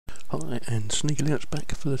Hi, and Sneaky Linux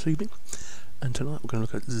back for this evening, and tonight we're going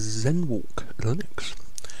to look at zenwalk Linux.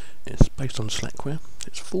 It's based on Slackware.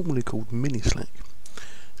 It's formerly called mini-slax,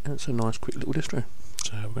 and it's a nice quick little distro.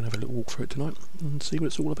 So we're going to have a little walk through it tonight and see what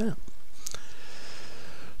it's all about.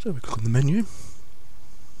 So we click on the menu.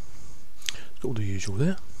 It's got all the usual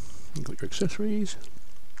there. You've got your accessories,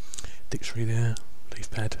 dictionary there, leaf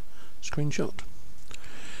pad, screenshot.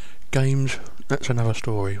 Games, that's another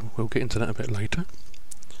story. We'll get into that a bit later.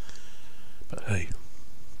 But hey,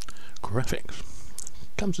 graphics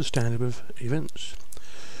comes as standard with events.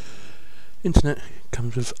 Internet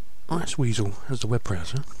comes with Iceweasel as the web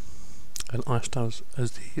browser, and iStars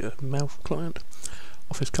as the mail client.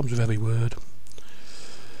 Office comes with every word.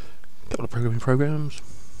 A couple of programming programs.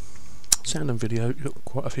 Sound and video, you've got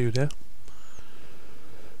quite a few there.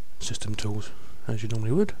 System tools, as you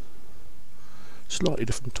normally would. Slightly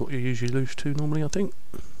different to what you're usually used to normally, I think.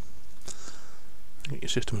 Get your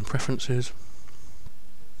system and preferences.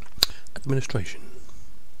 Administration.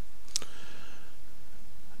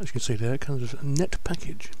 As you can see there, it comes with a net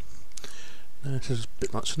package. Now this is a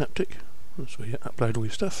bit like Synaptic. That's where you upload all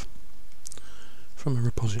your stuff from a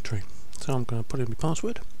repository. So I'm going to put in my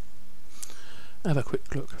password. Have a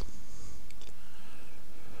quick look.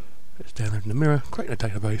 It's downloading the mirror, creating a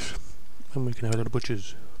database, and we can have a little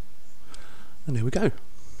butchers. And there we go.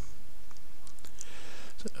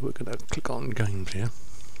 So we're going to click on games here.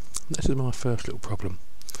 This is my first little problem.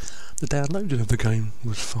 The downloading of the game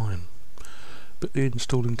was fine, but the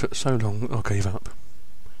installing took so long I gave up.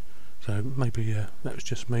 So maybe that was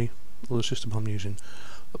just me or the system I'm using.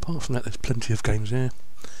 Apart from that, there's plenty of games there,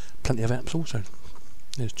 plenty of apps also.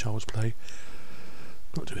 There's Child's Play.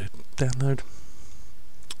 Not to download.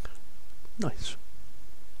 Nice.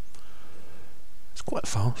 It's quite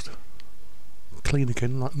fast. Clean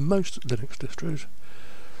again, like most Linux distros.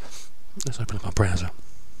 Let's open up our browser.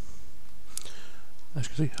 As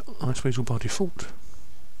you can see, Iceweasel by default.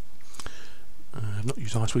 I've not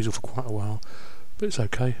used Iceweasel for quite a while, but it's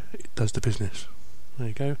okay, it does the business. There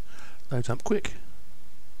you go, loads up quick.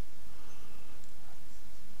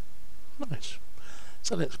 Nice.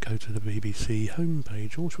 So let's go to the BBC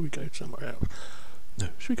homepage, or should we go somewhere else? No,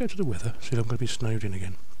 should we go to the weather, see if I'm going to be snowed in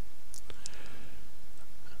again.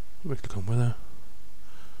 We click on weather.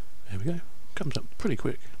 There we go, comes up pretty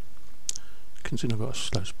quick. Considering I've got a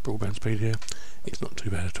slow broadband speed here, it's not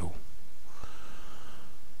too bad at all.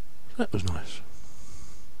 That was nice.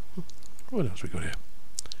 What else we got here?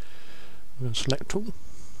 We're going to select all,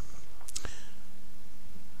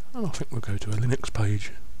 and I think we'll go to a Linux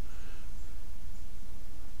page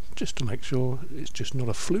just to make sure it's just not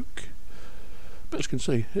a fluke. But as you can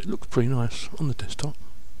see, it looks pretty nice on the desktop.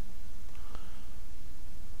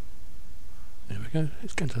 There we go,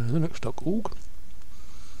 it's going to linux.org.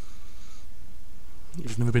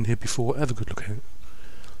 If you've never been here before, have a good look at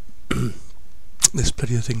it. There's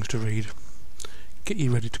plenty of things to read. Get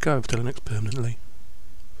you ready to go over to Linux permanently.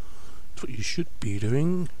 That's what you should be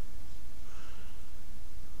doing.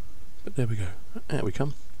 But there we go. Out we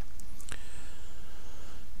come.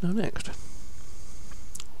 Now next,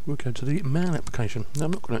 we'll go to the mail application. Now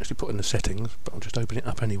I'm not going to actually put in the settings, but I'll just open it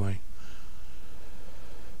up anyway.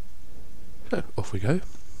 So off we go.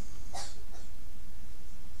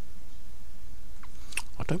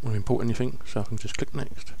 I don't want to import anything, so I can just click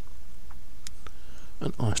next,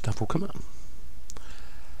 and iStuff will come up.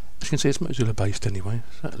 As you can see, it's Mozilla based anyway,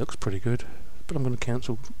 so that looks pretty good, but I'm going to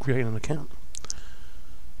cancel creating an account.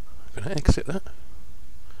 I'm going to exit that,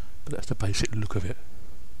 but that's the basic look of it,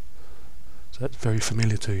 so that's very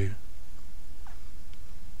familiar to you.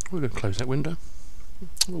 We're going to close that window.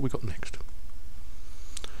 What have we got next?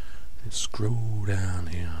 Let's scroll down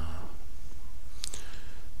here.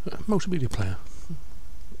 Multimedia player.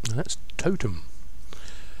 Now that's Totem.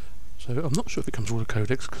 So I'm not sure if it comes with all the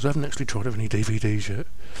codecs because I haven't actually tried it with any DVDs yet.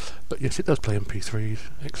 But yes, it does play MP3s,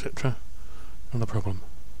 etc. Not a problem.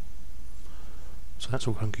 So that's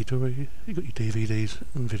all hunky dory. You've got your DVDs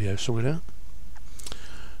and videos sorted out.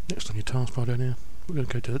 Next on your taskbar down here, we're going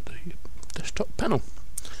to go to the desktop panel.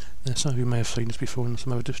 Now some of you may have seen this before in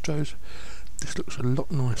some other distros. This looks a lot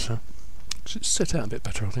nicer because it's set out a bit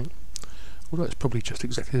better, I think. Although it's probably just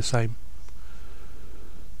exactly the same.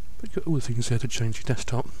 But you've got all the things there to change your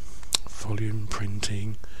desktop. Volume,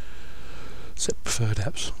 printing, set preferred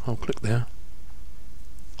apps. I'll click there.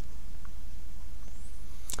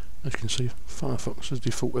 As you can see, Firefox is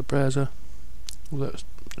the default web browser. Although it's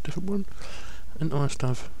a different one. And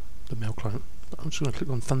iStuff, the mail client. But I'm just going to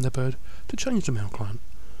click on Thunderbird to change the mail client.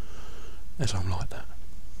 As I'm like that.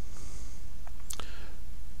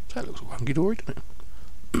 So that looks all hunky-dory, doesn't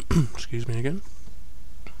it? Excuse me again.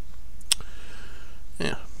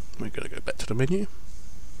 Yeah, We're going to go back to the menu.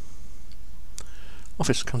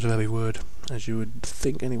 Office comes with every word, as you would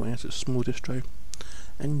think anyway, as it's a small distro,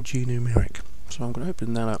 and G-numeric. So I'm going to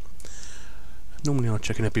open that up. Normally I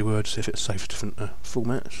check in every word to see if it's safe for different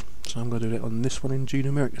formats, so I'm going to do that on this one in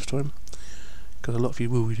G-numeric this time, because a lot of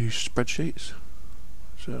you will use spreadsheets.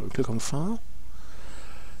 So click on File,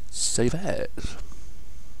 Save As.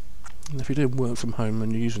 And if you're doing work from home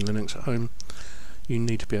and you're using Linux at home, you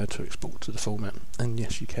need to be able to export to the format, and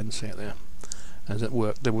yes, you can see it there. As at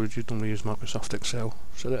work, they would normally use Microsoft Excel,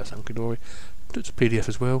 so that's hunky-dory. It's a PDF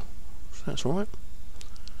as well, so that's alright.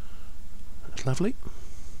 That's lovely.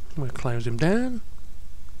 We'll close him down.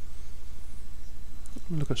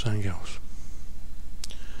 Look at something else.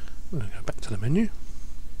 We'll go back to the menu.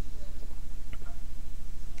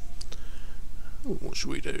 What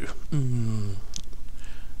should we do?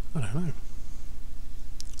 I don't know.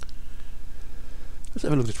 Let's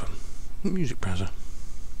have a look at this one. Music browser.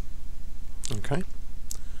 Okay.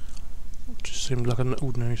 Just seemed like an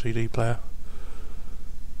ordinary CD player.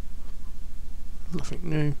 Nothing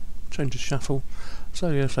new. Change the shuffle.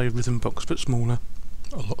 So yeah, say rhythm box, but smaller.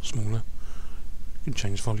 A lot smaller. You can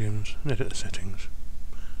change volumes and edit the settings.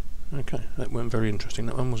 Okay, that weren't very interesting,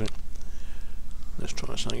 that one, was it? Let's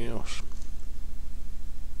try something else.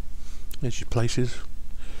 There's your places.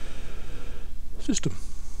 System.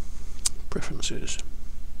 Preferences.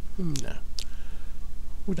 No.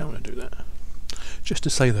 We don't want to do that. Just to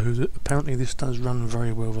say though, that apparently this does run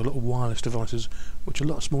very well with a lot of wireless devices, which a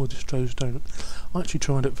lot of smaller distros don't. I actually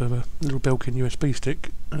tried it with a little Belkin USB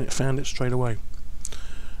stick, and it found it straight away.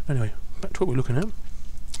 Anyway, back to what we're looking at. You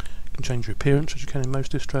can change your appearance as you can in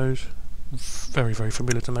most distros. Very, very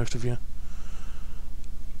familiar to most of you.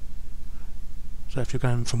 So if you're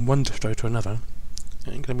going from one distro to another,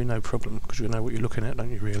 it ain't going to be no problem, because you know what you're looking at,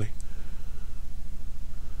 don't you really?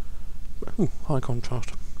 Ooh, high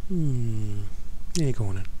contrast. Yeah, go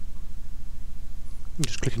on then. You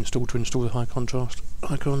just click install to install the high contrast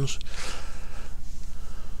icons.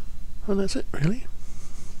 And that's it really.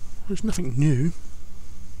 There's nothing new.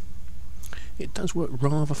 It does work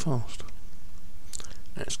rather fast.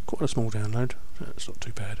 It's quite a small download, so it's not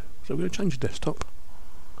too bad. So we're going to change the desktop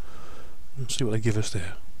and see what they give us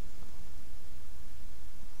there.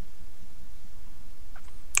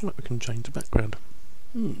 Right, we can change the background.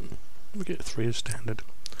 We get 3 as standard.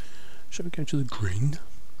 Shall we go to the green?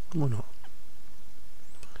 Why not?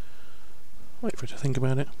 Wait for it to think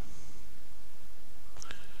about it.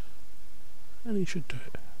 And he should do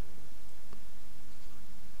it.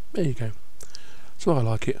 There you go. So I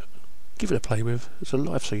like it. Give it a play with. It's a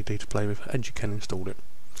live CD to play with, and you can install it.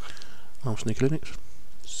 I'm Sneaky Linux.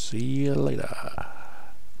 See you later.